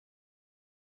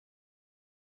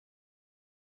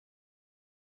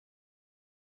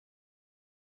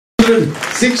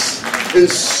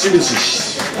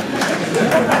1976.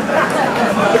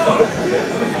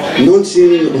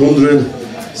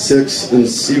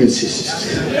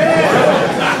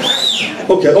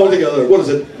 Okay, all together, what is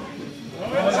it?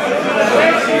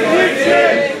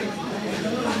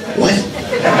 What?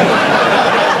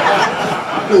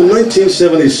 No,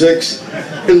 1976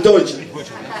 in Deutsch.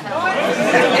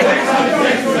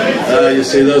 You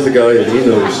see, there's the guy, he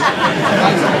knows.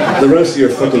 The rest of you are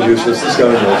fucking useless, this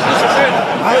guy knows.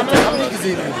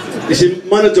 You see,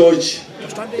 meine Deutsch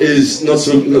is not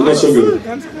so good.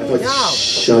 Like,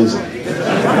 scheiße.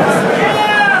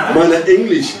 Meine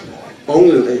English,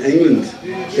 England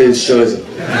is scheiße.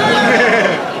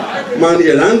 Meine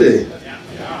Irlande.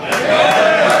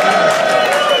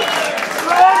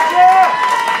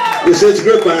 You see, it's a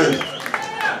great band.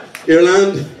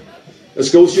 Ireland,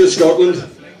 Scotia, Scotland,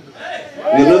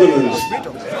 and the Netherlands.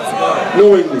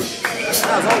 No English.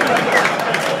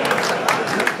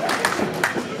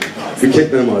 We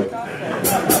kicked them out.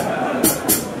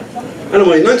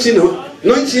 Anyway,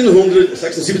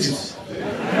 1976.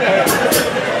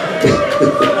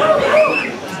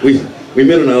 we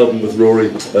made an album with Rory,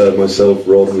 myself,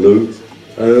 Rod and Lou,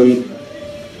 in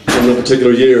that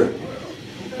particular year.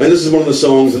 And this is one of the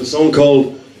songs. It's a song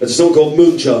called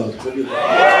Moonchild.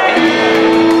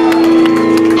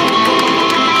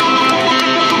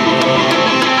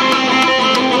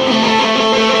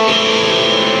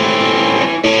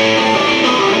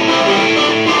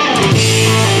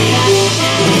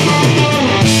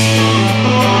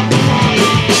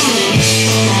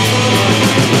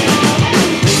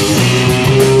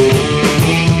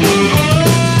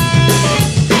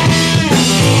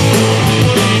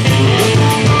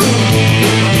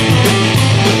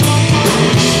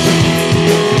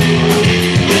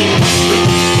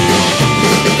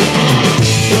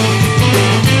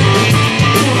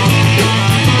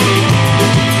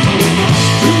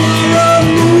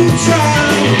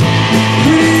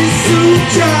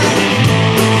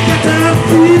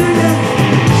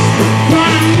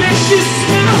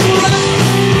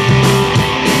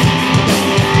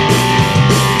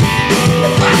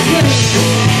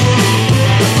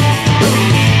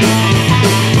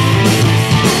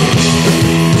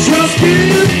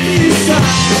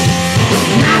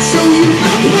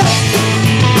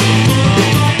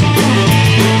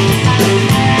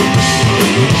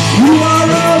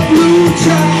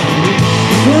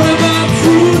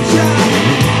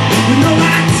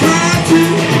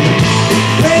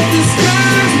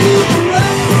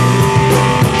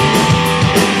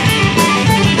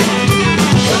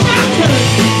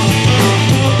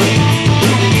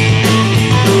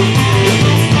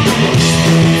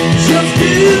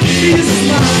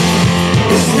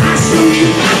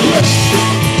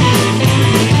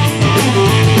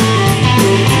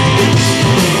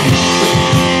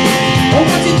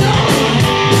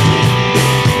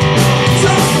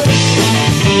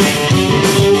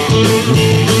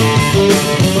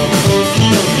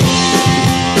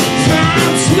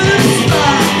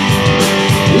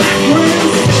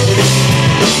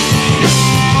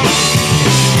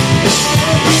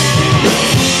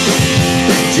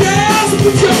 Just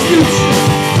put your future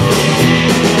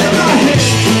in my hands.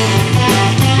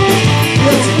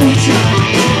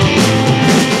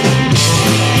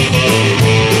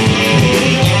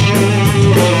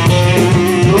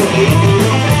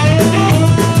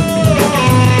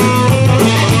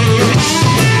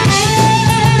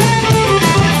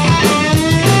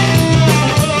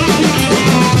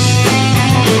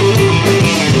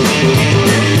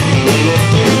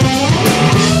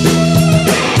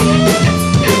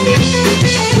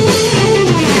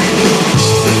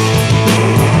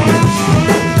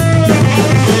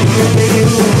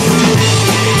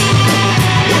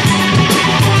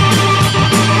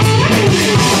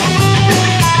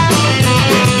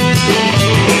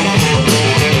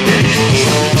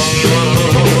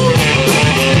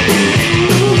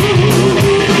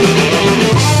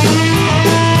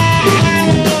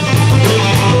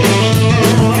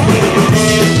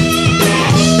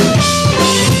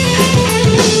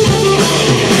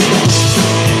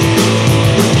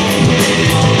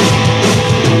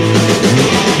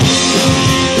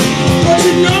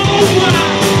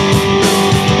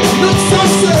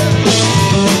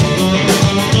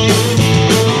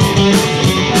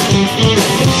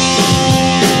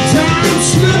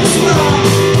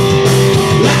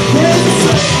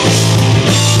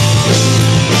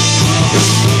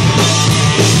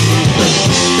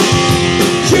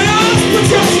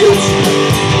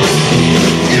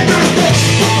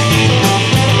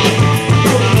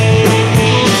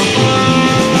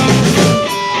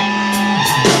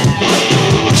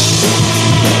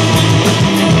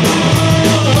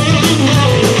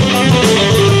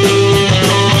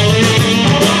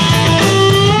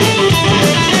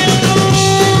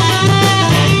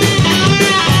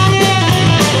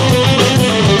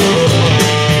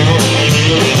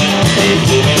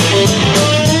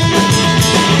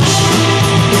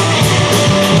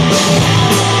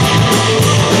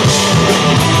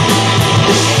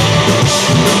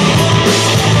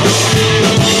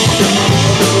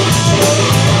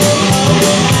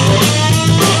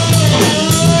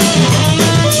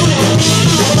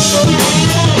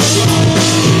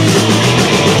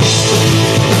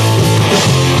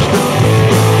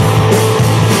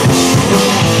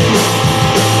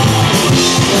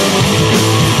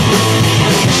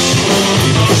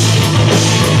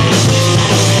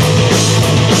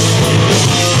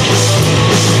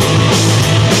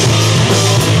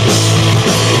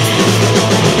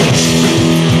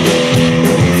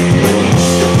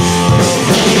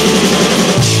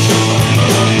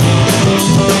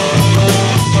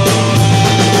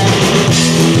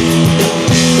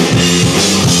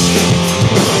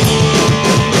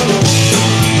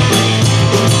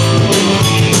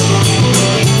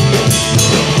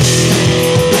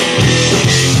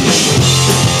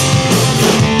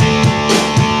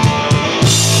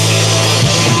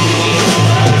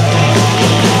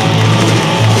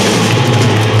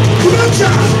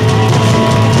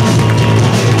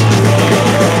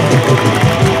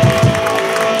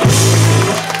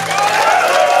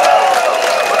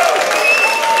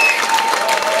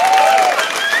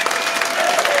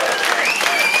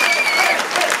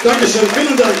 Dankeschön,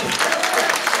 vielen Dank.